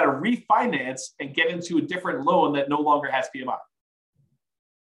you got to refinance and get into a different loan that no longer has PMI.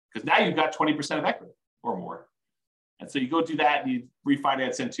 Because now you've got 20% of equity or more. And so you go do that and you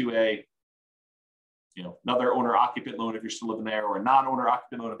refinance into a, another owner occupant loan if you're still living there, or a non-owner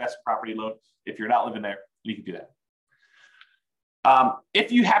occupant loan, investment property loan if you're not living there. You can do that.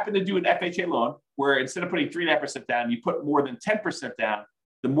 If you happen to do an FHA loan where instead of putting 3.5% down, you put more than 10% down,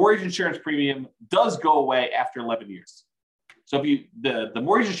 the mortgage insurance premium does go away after 11 years. So if the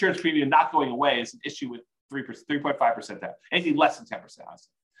mortgage insurance premium not going away is an issue with 3.5% down, anything less than 10%,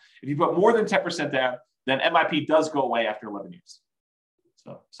 honestly. If you put more than 10% down, then MIP does go away after 11 years.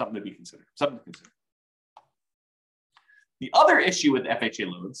 So something to be considered, The other issue with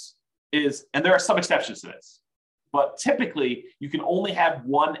FHA loans is, and there are some exceptions to this, but typically you can only have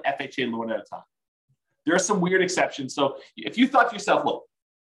one FHA loan at a time. There are some weird exceptions. So if you thought to yourself, look,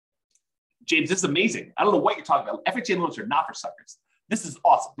 James, this is amazing. I don't know what you're talking about. FHA loans are not for suckers. This is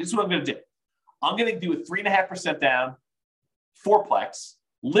awesome. This is what I'm going to do. I'm going to do a 3.5% down fourplex,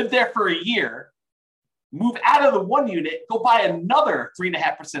 live there for a year, move out of the one unit, go buy another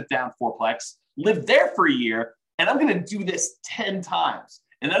 3.5% down fourplex, live there for a year, and I'm going to do this 10 times.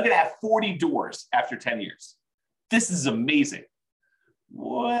 And I'm going to have 40 doors after 10 years. This is amazing.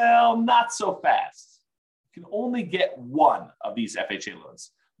 Well, not so fast. You can only get one of these FHA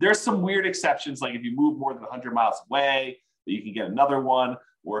loans. There's some weird exceptions, like if you move more than 100 miles away, that you can get another one,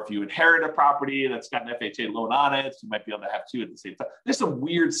 or if you inherit a property that's got an FHA loan on it, you might be able to have two at the same time. There's some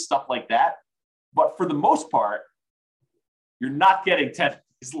weird stuff like that. But for the most part, you're not getting 10 of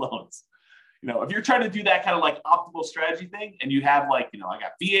these loans. If you're trying to do that kind of like optimal strategy thing, and you have like, I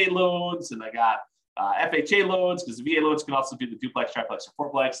got VA loans and I got FHA loans, because the VA loans can also be the duplex, triplex,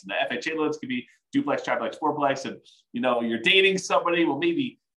 or fourplex, and the FHA loans can be duplex, triplex, fourplex. And you're dating somebody, well,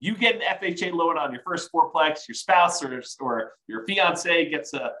 maybe you get an FHA loan on your first fourplex, your spouse or your fiance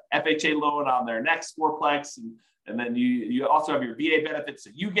gets a FHA loan on their next fourplex, and then you also have your VA benefit. So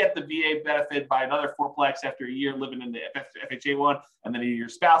you get the VA benefit by another fourplex after a year living in the FHA one, and then your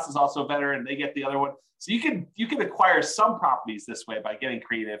spouse is also a veteran and they get the other one. So you can acquire some properties this way by getting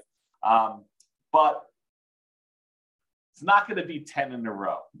creative, but it's not going to be 10 in a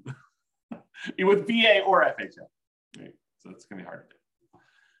row with VA or FHA. Right? So it's going to be hard to do.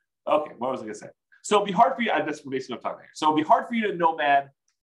 Okay, what was I going to say? So it'd be hard for you. That's basically what I'm talking about here. So it'd be hard for you to nomad,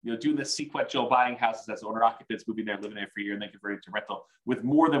 doing this sequential buying houses as owner occupants, moving there, living there for a year, and then converting to rental with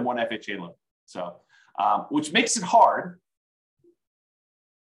more than one FHA loan. So, which makes it hard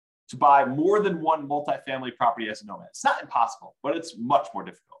to buy more than one multifamily property as a nomad. It's not impossible, but it's much more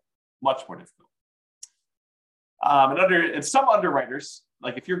difficult. Much more difficult. And some underwriters,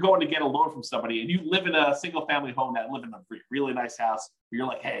 like if you're going to get a loan from somebody and you live in a single family home that live in a really nice house, you're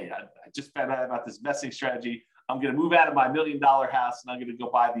like, hey, I just found out about this vesting strategy. I'm going to move out of my $1 million house and I'm going to go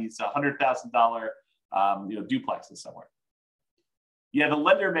buy these $100,000 duplexes somewhere. Yeah, the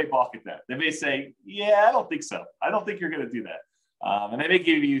lender may balk at that. They may say, yeah, I don't think so. I don't think you're going to do that. And they may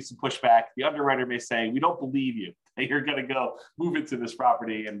give you some pushback. The underwriter may say, we don't believe you that you're going to go move into this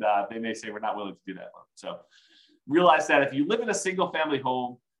property. And they may say, we're not willing to do that loan. So realize that if you live in a single family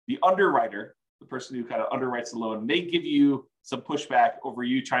home, the underwriter, the person who kind of underwrites the loan, may give you some pushback over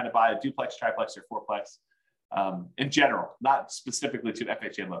you trying to buy a duplex, triplex, or fourplex in general, not specifically to an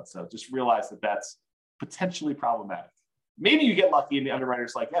FHA loan. So just realize that that's potentially problematic. Maybe you get lucky and the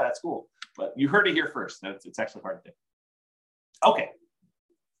underwriter's like, yeah, that's cool. But you heard it here first. It's actually hard to do. Okay.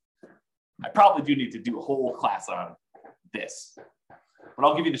 I probably do need to do a whole class on this, but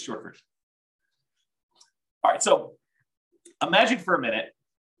I'll give you the short version. All right, so imagine for a minute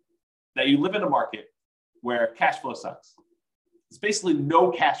that you live in a market where cash flow sucks. There's basically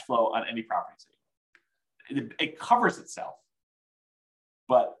no cash flow on any properties. It covers itself,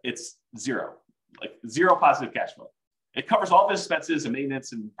 but it's zero, like zero positive cash flow. It covers all the expenses and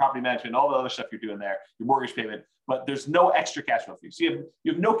maintenance and property management and all the other stuff you're doing there, your mortgage payment, but there's no extra cash flow for you. So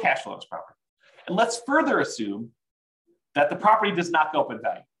you have no cash flow on this property. And let's further assume that the property does not go up in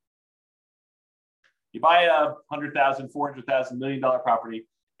value. You buy a $100,000, $400,000, $1 million property,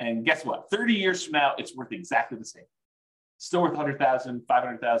 and guess what? 30 years from now, it's worth exactly the same. Still worth $100,000,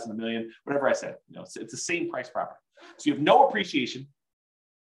 $500,000, $1 million, whatever I said. It's the same price property. So you have no appreciation,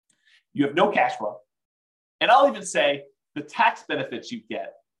 you have no cash flow, and I'll even say the tax benefits you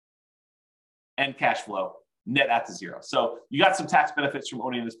get and cash flow net out to zero. So you got some tax benefits from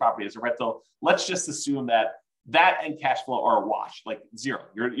owning this property as a rental. Let's just assume that and cash flow are a wash, like zero.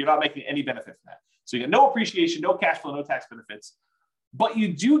 You're not making any benefit from that. So you get no appreciation, no cash flow, no tax benefits, but you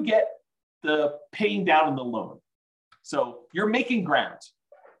do get the paying down on the loan. So you're making ground.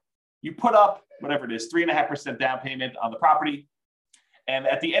 You put up whatever it is, 3.5% down payment on the property, And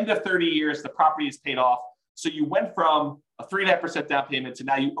at the end of 30 years, the property is paid off. So you went from a 3.5% down payment to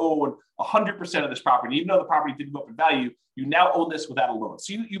now you own 100% of this property. Even though the property didn't go up in value, you now own this without a loan.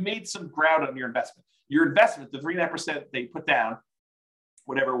 So you made some ground on your investment. Your investment, the 3.5% they put down,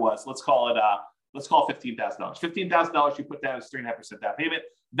 whatever it was, let's call it $15,000. $15,000 you put down as 3.5% down payment.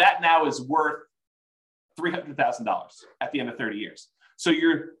 That now is worth $300,000 at the end of 30 years. So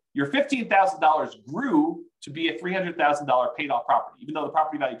your $15,000 grew to be a $300,000 paid off property, even though the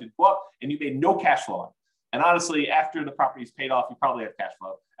property value didn't go up and you made no cash flow on it. And honestly, after the property is paid off, you probably have cash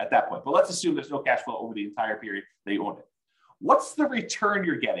flow at that point. But let's assume there's no cash flow over the entire period that you own it. What's the return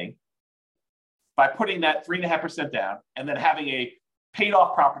you're getting by putting that 3.5% down and then having a paid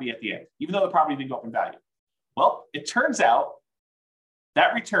off property at the end, even though the property didn't go up in value? Well, it turns out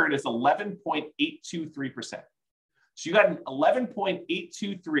that return is 11.823%. So you got an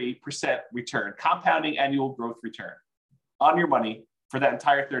 11.823% return, compounding annual growth return on your money for that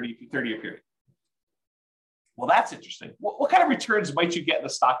entire 30-year period. Well, that's interesting. What kind of returns might you get in the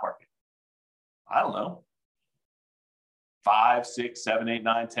stock market? I don't know. 5, 6, 7, 8,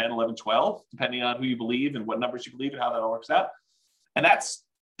 9, 10, 11, 12, depending on who you believe and what numbers you believe and how that all works out. And that's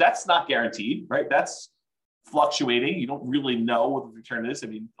not guaranteed, right? That's fluctuating. You don't really know what the return is. I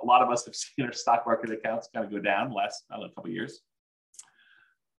mean, a lot of us have seen our stock market accounts kind of go down the last, couple of years.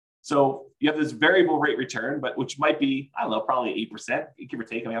 So you have this variable rate return, but which might be, probably 8%, give or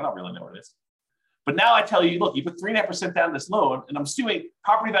take. I mean, I don't really know what it is. But now I tell you, look, you put 3.5% down this loan, and I'm assuming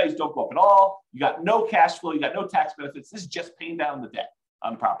property values don't go up at all. You got no cash flow. You got no tax benefits. This is just paying down the debt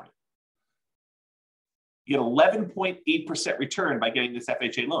on the property. You get 11.8% return by getting this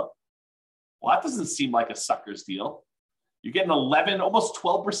FHA loan. Well, that doesn't seem like a sucker's deal. You're getting 11, almost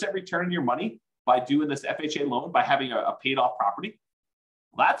 12% return on your money by doing this FHA loan, by having a paid off property.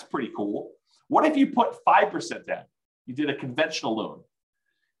 Well, that's pretty cool. What if you put 5% down? You did a conventional loan.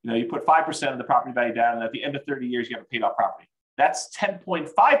 You put 5% of the property value down, and at the end of 30 years, you have a paid off property. That's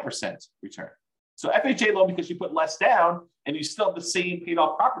 10.5% return. So FHA loan, because you put less down and you still have the same paid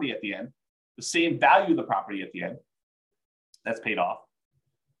off property at the end, the same value of the property at the end that's paid off,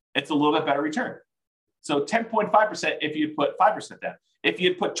 it's a little bit better return. So 10.5% if you put 5% down. If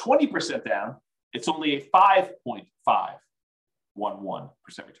you put 20% down, it's only a 5.511%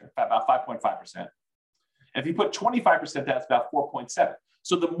 return, about 5.5%. And if you put 25% down, it's about 4.7.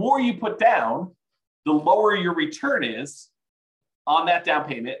 So the more you put down, the lower your return is on that down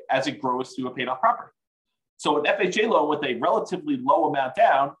payment as it grows to a paid off property. So an FHA loan with a relatively low amount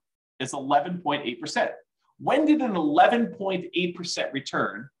down is 11.8%. When did an 11.8%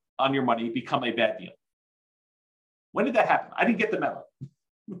 return on your money become a bad deal? When did that happen? I didn't get the memo.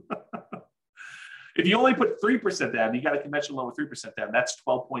 If you only put 3% down, you got a conventional loan with 3% down, that's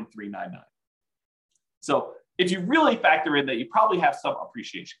 12.399. So if you really factor in that you probably have some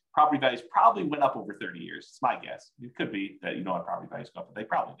appreciation, property values probably went up over 30 years. It's my guess. It could be that you don't have property values go up, but they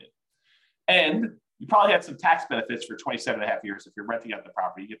probably did. And you probably had some tax benefits for 27.5 years. If you're renting out the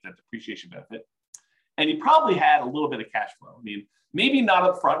property, you get that depreciation benefit. And you probably had a little bit of cash flow. I mean, maybe not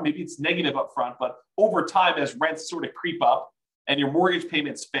up front, maybe it's negative up front, but over time as rents sort of creep up and your mortgage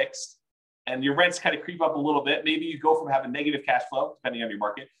payment's fixed and your rents kind of creep up a little bit, maybe you go from having negative cash flow, depending on your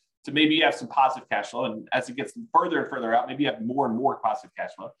market, to maybe you have some positive cash flow. And as it gets further and further out, maybe you have more and more positive cash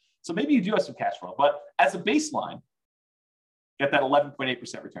flow. So maybe you do have some cash flow, but as a baseline, get that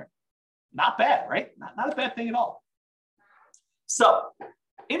 11.8% return. Not bad, right? Not a bad thing at all. So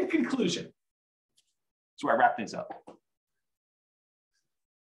in conclusion, that's where I wrap things up.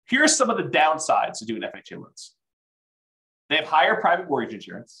 Here are some of the downsides to doing FHA loans. They have higher private mortgage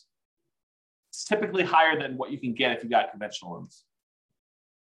insurance. It's typically higher than what you can get if you got conventional loans.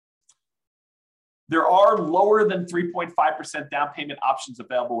 There are lower than 3.5% down payment options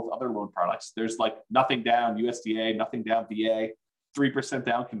available with other loan products. There's like nothing down USDA, nothing down VA, 3%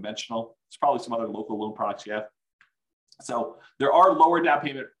 down conventional. There's probably some other local loan products you have. So there are lower down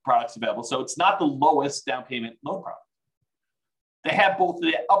payment products available. So it's not the lowest down payment loan product. They have both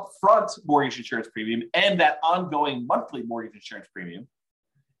the upfront mortgage insurance premium and that ongoing monthly mortgage insurance premium.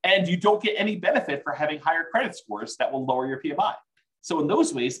 And you don't get any benefit for having higher credit scores that will lower your PMI. So in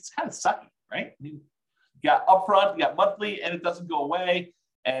those ways, it's kind of sucky, right? You got upfront, you got monthly, and it doesn't go away.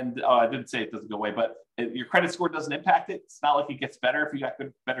 And I didn't say it doesn't go away, but your credit score doesn't impact it. It's not like it gets better if you got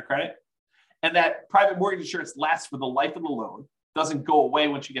better credit. And that private mortgage insurance lasts for the life of the loan, doesn't go away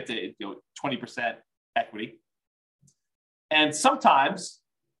once you get to 20% equity. And sometimes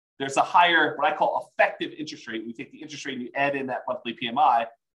there's a higher, what I call effective interest rate. We take the interest rate and you add in that monthly PMI.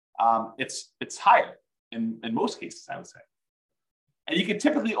 It's higher in most cases, I would say. And you can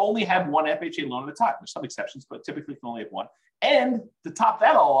typically only have one FHA loan at a time. There's some exceptions, but typically you can only have one. And to top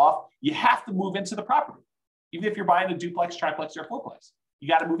that all off, you have to move into the property. Even if you're buying a duplex, triplex, or fourplex, you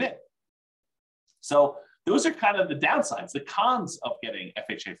got to move in. So those are kind of the downsides, the cons of getting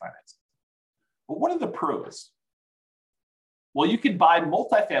FHA financing. But what are the pros? Well, you can buy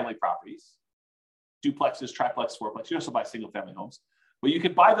multifamily properties, duplexes, triplex, fourplex. You also buy single family homes, but you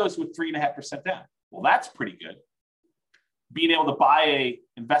could buy those with 3.5% down. Well, that's pretty good. Being able to buy a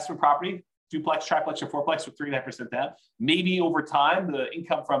investment property, duplex, triplex, or fourplex with 3.5% down, maybe over time, the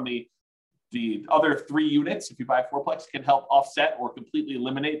income from the other 3 units, if you buy a fourplex, can help offset or completely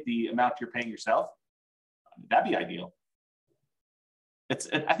eliminate the amount you're paying yourself. That'd be ideal.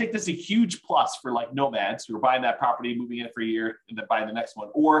 I think this is a huge plus for like nomads who are buying that property, moving in for a year, and then buying the next one,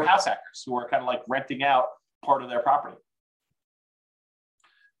 or house hackers who are kind of like renting out part of their property.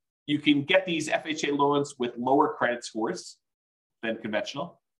 You can get these FHA loans with lower credit scores than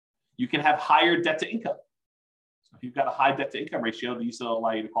conventional. You can have higher debt to income. So if you've got a high debt to income ratio, these will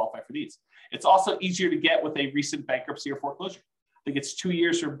allow you to qualify for these. It's also easier to get with a recent bankruptcy or foreclosure. I think it's 2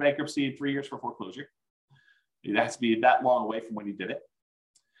 years for bankruptcy and 3 years for foreclosure. It has to be that long away from when you did it.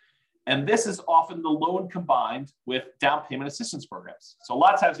 And this is often the loan combined with down payment assistance programs. So a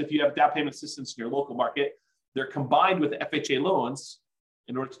lot of times if you have down payment assistance in your local market, they're combined with FHA loans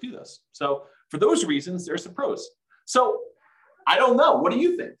in order to do this. So for those reasons, there's some pros. So I don't know. What do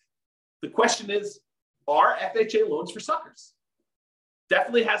you think? The question is, are FHA loans for suckers?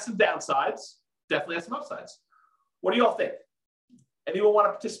 Definitely has some downsides, definitely has some upsides. What do you all think? Anyone want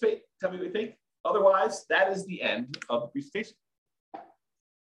to participate? Tell me what you think. Otherwise, that is the end of the presentation.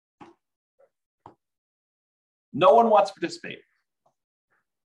 No one wants to participate.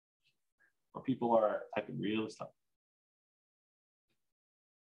 Or people are typing real stuff.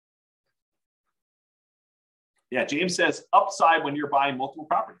 Yeah, James says upside when you're buying multiple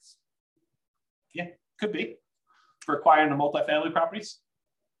properties. Yeah, could be. For acquiring the multifamily properties.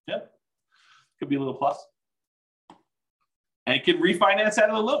 Yeah, could be a little plus. And you can refinance out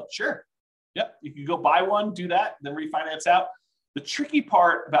of the loan. Sure. Yep, you can go buy one, do that, then refinance out. The tricky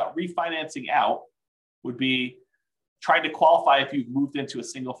part about refinancing out would be trying to qualify if you've moved into a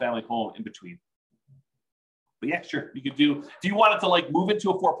single family home in between. But yeah, sure. You could do, if you wanted to like move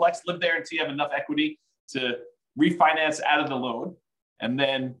into a fourplex, live there until you have enough equity to refinance out of the loan and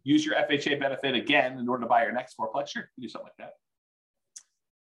then use your FHA benefit again in order to buy your next fourplex, sure, you can do something like that.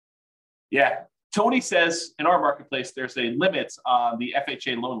 Yeah, Tony says in our marketplace, there's a limit on the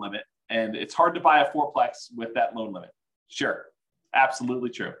FHA loan limit, and it's hard to buy a fourplex with that loan limit. Sure, absolutely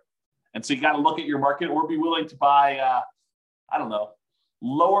true. And so you got to look at your market or be willing to buy, I don't know,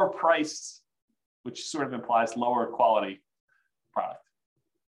 lower priced, which sort of implies lower quality product.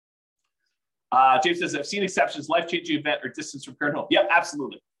 James says, I've seen exceptions, life-changing event or distance from current home. Yep,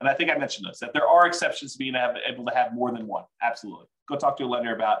 absolutely. And I think I mentioned this, that there are exceptions to being able to have more than one. Absolutely. Go talk to a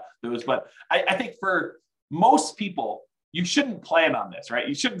lender about those. But I think for most people, you shouldn't plan on this, right?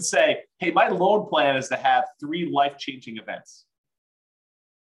 You shouldn't say, hey, my loan plan is to have 3 life-changing events.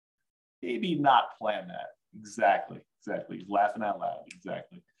 Maybe not plan that. Exactly. He's laughing out loud.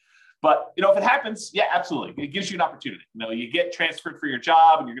 Exactly. But, if it happens, yeah, absolutely. It gives you an opportunity. You get transferred for your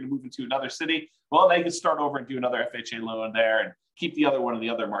job and you're going to move into another city. Well, now you can start over and do another FHA loan there and keep the other one in the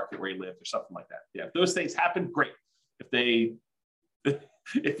other market where you live or something like that. Yeah, if those things happen, great.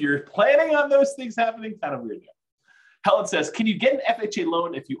 If you're planning on those things happening, kind of weird. Helen says, can you get an FHA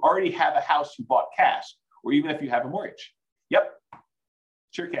loan if you already have a house you bought cash or even if you have a mortgage? Yep,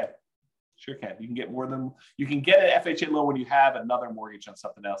 sure can. Sure can. You can get an FHA loan when you have another mortgage on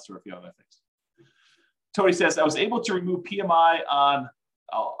something else or a few other things. Tony says, I was able to remove PMI on,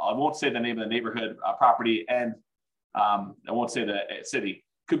 I won't say the name of the neighborhood property, and I won't say the city,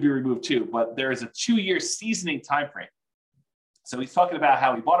 could be removed too, but there is a 2-year seasoning time frame. So he's talking about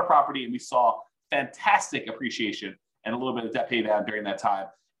how he bought a property and we saw fantastic appreciation and a little bit of debt pay down during that time.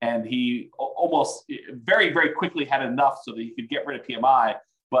 And he almost very, very quickly had enough so that he could get rid of PMI.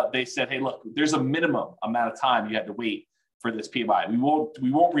 But they said, hey, look, there's a minimum amount of time you had to wait for this PMI. We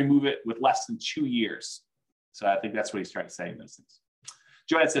won't remove it with less than 2 years. So I think that's what he's trying to say in those things.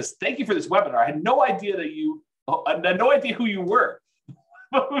 Joanne says, thank you for this webinar. I had no idea I had no idea who you were.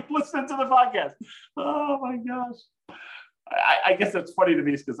 Listen to the podcast. Oh my gosh. I guess that's funny to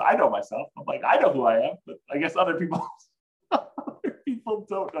me because I know myself. I'm like, I know who I am, but I guess other people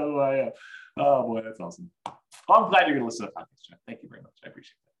don't know who I am. Oh boy, that's awesome. Well, I'm glad you're going to listen to the podcast, John. Thank you very much. I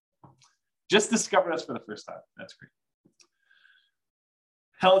appreciate that. Just discovered us for the first time. That's great.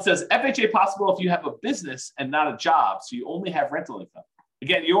 Helen says, FHA possible if you have a business and not a job, so you only have rental income.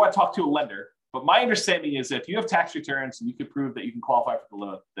 Again, you want to talk to a lender But my understanding is that if you have tax returns and you can prove that you can qualify for the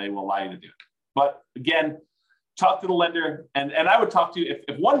loan, they will allow you to do it. But again, talk to the lender. And I would talk to,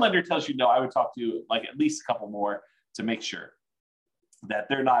 if one lender tells you no, I would talk to like at least a couple more to make sure that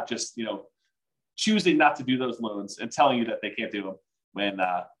they're not just, choosing not to do those loans and telling you that they can't do them when,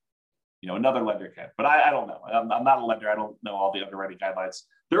 another lender can. But I don't know. I'm not a lender. I don't know all the underwriting guidelines.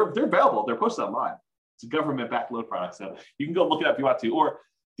 They're available. They're posted online. It's a government-backed loan product. So you can go look it up if you want to. Or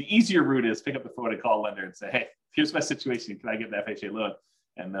the easier route is pick up the phone and call a lender and say, hey, here's my situation. Can I get an FHA loan?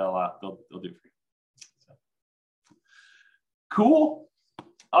 And they'll do it for you. So. Cool.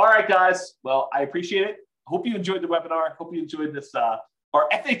 All right, guys. Well, I appreciate it. Hope you enjoyed the webinar. Hope you enjoyed this, our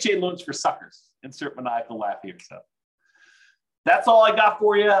FHA Loans for Suckers. Insert maniacal laugh here. So that's all I got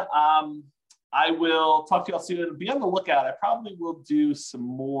for you. I will talk to you all soon. Be on the lookout. I probably will do some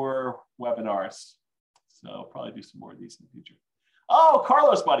more webinars. So I'll probably do some more of these in the future. Oh,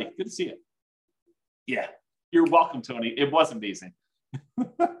 Carlos, buddy. Good to see you. Yeah, you're welcome, Tony. It was amazing.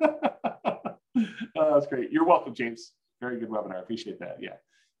 That's great. You're welcome, James. Very good webinar. I appreciate that. Yeah,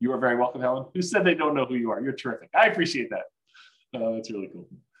 you are very welcome, Helen. Who said they don't know who you are? You're terrific. I appreciate that. That's really cool.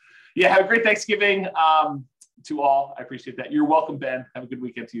 Yeah, have a great Thanksgiving to all. I appreciate that. You're welcome, Ben. Have a good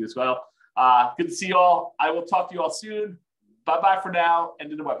weekend to you as well. Good to see you all. I will talk to you all soon. Bye-bye for now.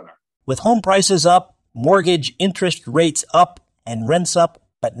 End of the webinar. With home prices up, mortgage interest rates up, and rents up,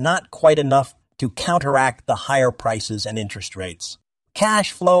 but not quite enough to counteract the higher prices and interest rates.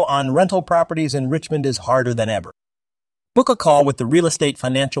 Cash flow on rental properties in Richmond is harder than ever. Book a call with the Real Estate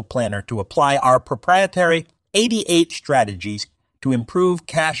Financial Planner to apply our proprietary 88 strategies to improve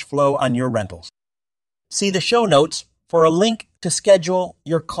cash flow on your rentals. See the show notes for a link to schedule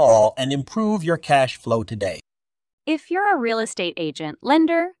your call and improve your cash flow today. If you're a real estate agent,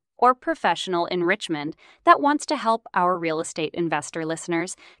 lender, or professional in Richmond that wants to help our real estate investor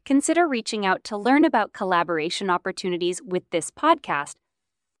listeners, consider reaching out to learn about collaboration opportunities with this podcast.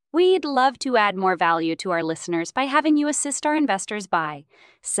 We'd love to add more value to our listeners by having you assist our investors buy,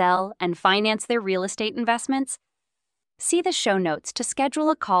 sell, and finance their real estate investments. See the show notes to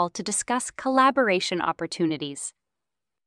schedule a call to discuss collaboration opportunities.